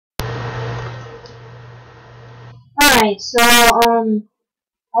Alright, so, a lot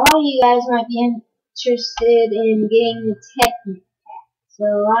of you guys might be interested in getting the Technic pack. So,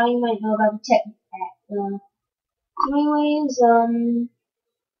 a lot of you might know about the Technic pack.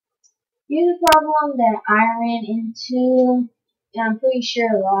 Here's a problem that I ran into, and I'm pretty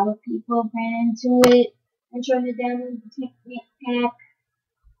sure a lot of people ran into it when trying to download the Technic pack.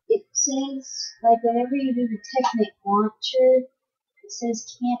 It says, like, whenever you do the Technic launcher, it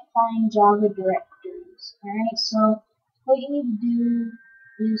says can't find Java directories. Alright, so what you need to do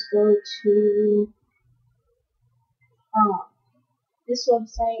is go to this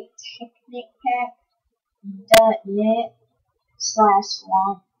website,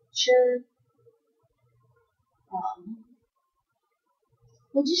 technicpack.net/launcher.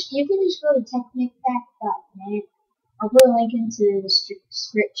 You can just go to technicpack.net. I'll put a link into the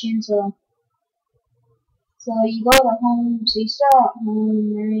description. So you go to home. So you start at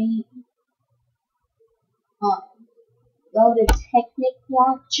home, right? Go to Technic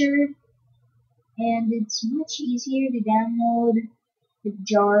launcher, and it's much easier to download the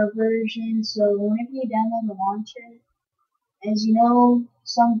jar version. So whenever you download the launcher, as you know,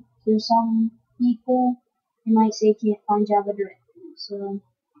 there's some people who might say can't find Java directory. So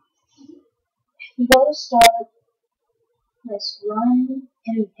you go to start, press run,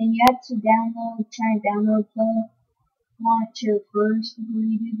 and you have to try and download the launcher first before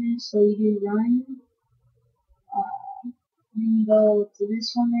you do this. So you do run. Then you go to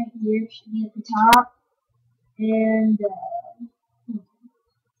this one right here, should be at the top, and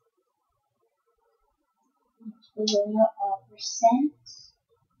percent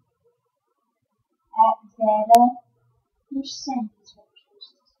at data percent is what you're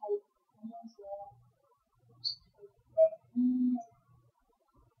supposed to type in.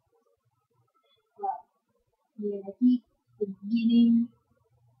 Yeah, I keep forgetting.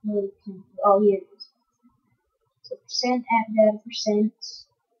 Oh, here it is. So percent at data percent.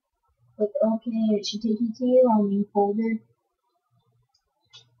 Click OK, and it should take you to your roaming folder.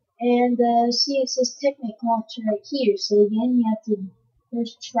 And see, it says Technic launcher right here. So again, you have to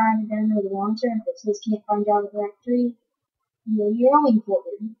first try to download the launcher. If it says can't find Java directory, you go to your roaming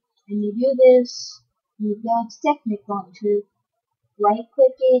folder. And you do this, you go to Technic launcher, right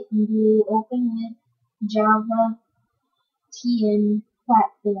click it, and do open with Java TN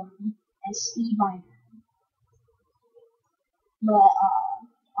platform SD binary. But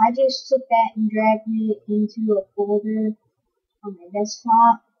I just took that and dragged it into a folder on my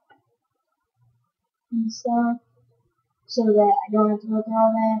desktop and stuff, so that I don't have to go through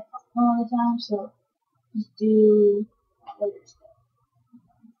all that all the time. So just do other stuff.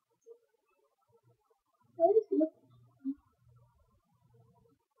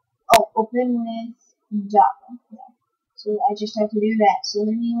 Oh, open with Java. Yeah. So I just have to do that. So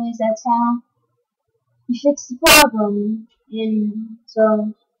anyways, that's how you fix the problem. And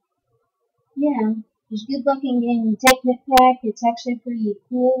so yeah, just good luck in getting the Technic pack. It's actually pretty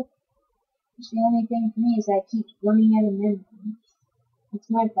cool. Just the only thing for me is I keep running out of memory. That's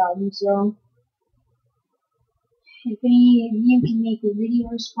my problem. So if any of you can make a video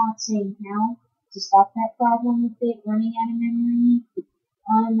response saying how to stop that problem with it running out of memory,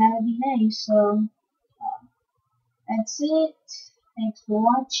 that would be nice. So that's it. Thanks for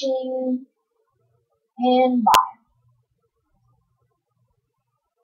watching, and bye.